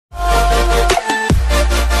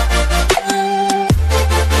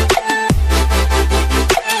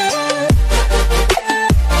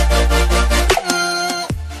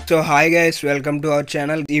So hi guys, welcome to our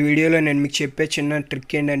channel. ఈ వీడియోలో నేను మీకు చెప్పే చిన్న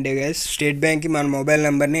ట్రిక్ ఏంటంటే గైస్, స్టేట్ బ్యాంక్కి మన మొబైల్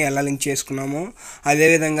నెంబర్ని ఎలా లింక్ చేసుకున్నామో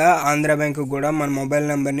అదేవిధంగా ఆంధ్ర బ్యాంకు కూడా మన మొబైల్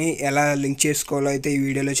నెంబర్ని ఎలా లింక్ చేసుకోవాలో అయితే ఈ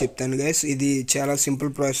వీడియోలో చెప్తాను గైస్. ఇది చాలా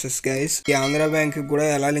సింపుల్ ప్రాసెస్ గైస్. ఈ ఆంధ్ర బ్యాంక్కి కూడా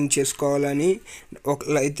ఎలా లింక్ చేసుకోవాలని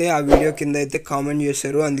ఒకళ్ళైతే ఆ వీడియో కింద అయితే కామెంట్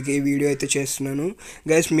చేశారు, అందుకే ఈ వీడియో అయితే చేస్తున్నాను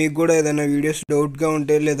గైస్. మీకు కూడా ఏదైనా వీడియోస్ డౌట్గా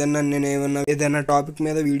ఉంటే లేదన్నా నేను ఏదైనా టాపిక్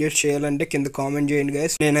మీద వీడియోస్ చేయాలంటే కింద కామెంట్ చేయండి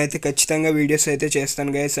గైస్. నేనైతే ఖచ్చితంగా వీడియోస్ అయితే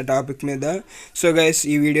చేస్తాను గైస్ ఆ టాపిక్ మీద. సో గైస్,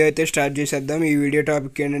 ఈ వీడియో అయితే స్టార్ట్ చేసేద్దాం. ఈ వీడియో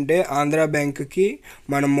టాపిక్ ఏంటంటే ఆంధ్ర బ్యాంక్కి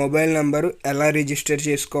మన మొబైల్ నెంబరు ఎలా రిజిస్టర్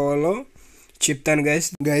చేసుకోవాలో చెప్తాను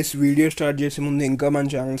గైస్. వీడియో స్టార్ట్ చేసే ముందు ఇంకా మన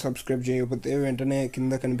ఛానల్ సబ్స్క్రైబ్ చేయకపోతే వెంటనే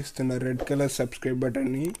కింద కనిపిస్తున్న రెడ్ కలర్ సబ్స్క్రైబ్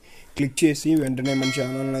బటన్ని క్లిక్ చేసి వెంటనే మన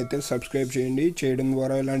ఛానల్ని అయితే సబ్స్క్రైబ్ చేయండి. చేయడం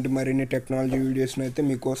ద్వారా ఇలాంటి మరిన్ని టెక్నాలజీ వీడియోస్ని అయితే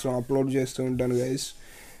మీకోసం అప్లోడ్ చేస్తూ ఉంటాను గైస్.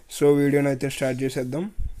 సో వీడియోని అయితే స్టార్ట్ చేసేద్దాం.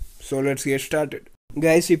 So let's get started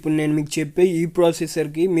guys. ఇప్పుడు నేను మీకు చెప్పే ఈ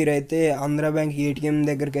ప్రాసెసర్కి మీరైతే ఆంధ్ర బ్యాంక్ ఏటీఎం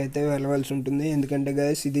దగ్గరికి అయితే వెళ్ళవలసి ఉంటుంది. ఎందుకంటే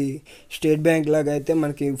గైస్, ఇది స్టేట్ బ్యాంక్ లాగా అయితే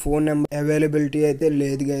మనకి ఫోన్ నెంబర్ అవైలబిలిటీ అయితే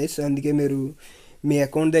లేదు గైస్. అందుకే మీరు మీ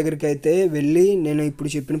అకౌంట్ దగ్గరికి అయితే వెళ్ళి నేను ఇప్పుడు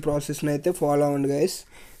చెప్పిన ప్రాసెస్ని అయితే ఫాలో అవ్వండి గైస్.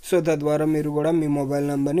 సో తద్వారా మీరు కూడా మీ మొబైల్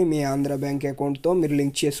నెంబర్ని మీ ఆంధ్ర బ్యాంక్ అకౌంట్తో మీరు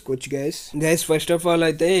లింక్ చేసుకోవచ్చు గైస్. ఫస్ట్ ఆఫ్ ఆల్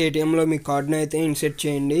అయితే ఏటీఎంలో మీ కార్డ్ని అయితే ఇన్సెర్ట్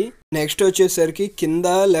చేయండి. నెక్స్ట్ వచ్చేసరికి కింద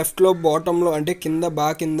లెఫ్ట్లో బాటంలో అంటే కింద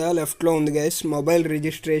లెఫ్ట్లో ఉంది గైస్ మొబైల్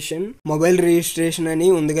రిజిస్ట్రేషన్ అని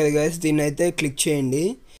ఉంది కదా గైస్. దీన్ని అయితే క్లిక్ చేయండి.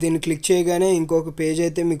 దీన్ని క్లిక్ చేయగానే ఇంకొక పేజ్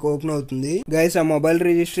అయితే మీకు ఓపెన్ అవుతుంది గైస్. ఆ మొబైల్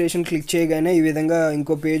రిజిస్ట్రేషన్ క్లిక్ చేయగానే ఈ విధంగా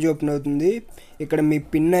ఇంకో పేజ్ ఓపెన్ అవుతుంది. ఇక్కడ మీ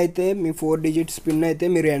పిన్ అయితే మీ 4 డిజిట్స్ పిన్ అయితే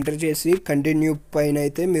మీరు ఎంటర్ చేసి కంటిన్యూ పైన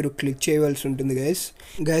అయితే మీరు క్లిక్ చేయవలసి ఉంటుంది గైస్.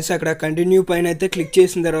 అక్కడ కంటిన్యూ పైన అయితే క్లిక్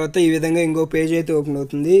చేసిన తర్వాత ఈ విధంగా ఇంకో పేజ్ అయితే ఓపెన్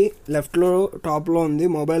అవుతుంది. లెఫ్ట్లో టాప్లో ఉంది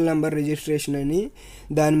మొబైల్ నెంబర్ రిజిస్ట్రేషన్ అని,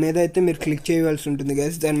 దాని మీద అయితే మీరు క్లిక్ చేయవలసి ఉంటుంది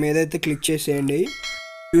గైస్. దాని మీద అయితే క్లిక్ చేసేయండి.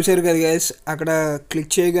 చూసారు కదా గైస్, అక్కడ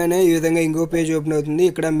క్లిక్ చేయగానే ఈ విధంగా ఇంకో పేజ్ ఓపెన్ అవుతుంది.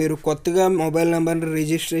 ఇక్కడ మీరు కొత్తగా మొబైల్ నెంబర్ని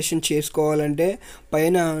రిజిస్ట్రేషన్ చేసుకోవాలంటే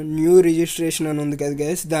పైన న్యూ రిజిస్ట్రేషన్ అని ఉంది కదా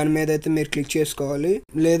గైస్, దాని మీద అయితే మీరు క్లిక్ చేసుకోవాలి.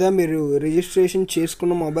 లేదా మీరు రిజిస్ట్రేషన్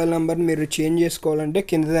చేసుకున్న మొబైల్ నెంబర్ని మీరు చేంజ్ చేసుకోవాలంటే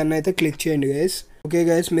కింద దాన్ని అయితే క్లిక్ చేయండి గైస్. ఓకే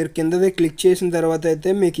గైస్, మీరు కిందదే క్లిక్ చేసిన తర్వాత అయితే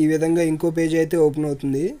మీకు ఈ విధంగా ఇంకో పేజ్ అయితే ఓపెన్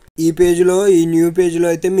అవుతుంది. ఈ న్యూ పేజ్లో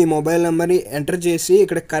అయితే మీ మొబైల్ నెంబర్ని ఎంటర్ చేసి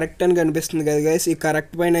ఇక్కడ కరెక్ట్ అని కనిపిస్తుంది కదా గైస్, ఈ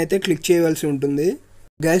కరెక్ట్ పైన అయితే క్లిక్ చేయవలసి ఉంటుంది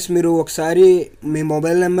గైస్. మీరు ఒకసారి మీ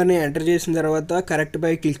మొబైల్ నెంబర్ని ఎంటర్ చేసిన తర్వాత కరెక్ట్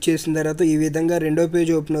పై క్లిక్ చేసిన తర్వాత ఈ విధంగా రెండో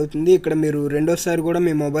పేజ్ ఓపెన్ అవుతుంది. ఇక్కడ మీరు రెండోసారి కూడా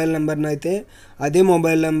మీ మొబైల్ నెంబర్ని అయితే అదే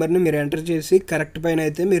మొబైల్ నెంబర్ని మీరు ఎంటర్ చేసి కరెక్ట్ పైన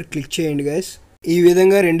అయితే మీరు క్లిక్ చేయండి గైస్. ఈ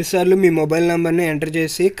విధంగా 2 సార్లు మీ మొబైల్ నెంబర్ని ఎంటర్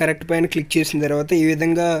చేసి కరెక్ట్ పైన క్లిక్ చేసిన తర్వాత ఈ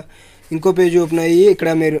విధంగా ఇంకో పేజ్ ఓపెన్ అయ్యి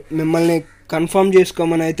ఇక్కడ మిమ్మల్ని కన్ఫర్మ్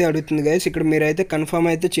చేసుకోమని అయితే అడుగుతుంది గైస్. ఇక్కడ మీరైతే కన్ఫర్మ్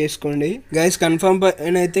అయితే చేసుకోండి గైస్. కన్ఫర్మ్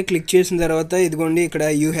పైన అయితే క్లిక్ చేసిన తర్వాత ఇదిగోండి ఇక్కడ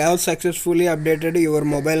you have successfully updated your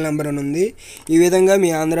mobile number అని ఉంది. ఈ విధంగా మీ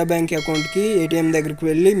ఆంధ్ర బ్యాంక్ అకౌంట్కి ఏటీఎం దగ్గరికి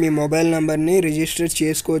వెళ్ళి మీ మొబైల్ నెంబర్ని రిజిస్టర్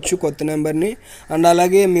చేసుకోవచ్చు, కొత్త నెంబర్ని. అండ్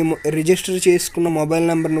అలాగే మీ రిజిస్టర్ చేసుకున్న మొబైల్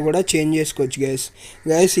నెంబర్ని కూడా చేంజ్ చేసుకోవచ్చు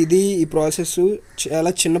గైస్. ఇది ఈ ప్రాసెస్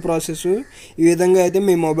చాలా చిన్న ప్రాసెస్. ఈ విధంగా అయితే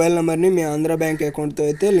మీ మొబైల్ నెంబర్ని మీ ఆంధ్ర బ్యాంక్ అకౌంట్తో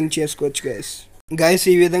అయితే లింక్ చేసుకోవచ్చు గైస్.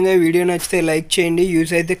 ఈ విధంగా వీడియో నచ్చితే లైక్ చేయండి,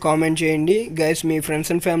 యూస్ అయితే కామెంట్ చేయండి గైస్. మీ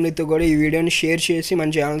ఫ్రెండ్స్ అండ్ ఫ్యామిలీతో కూడా ఈ వీడియోని షేర్ చేసి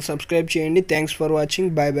మన ఛానల్ సబ్స్క్రైబ్ చేయండి. Thanks for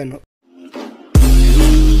watching. By by now.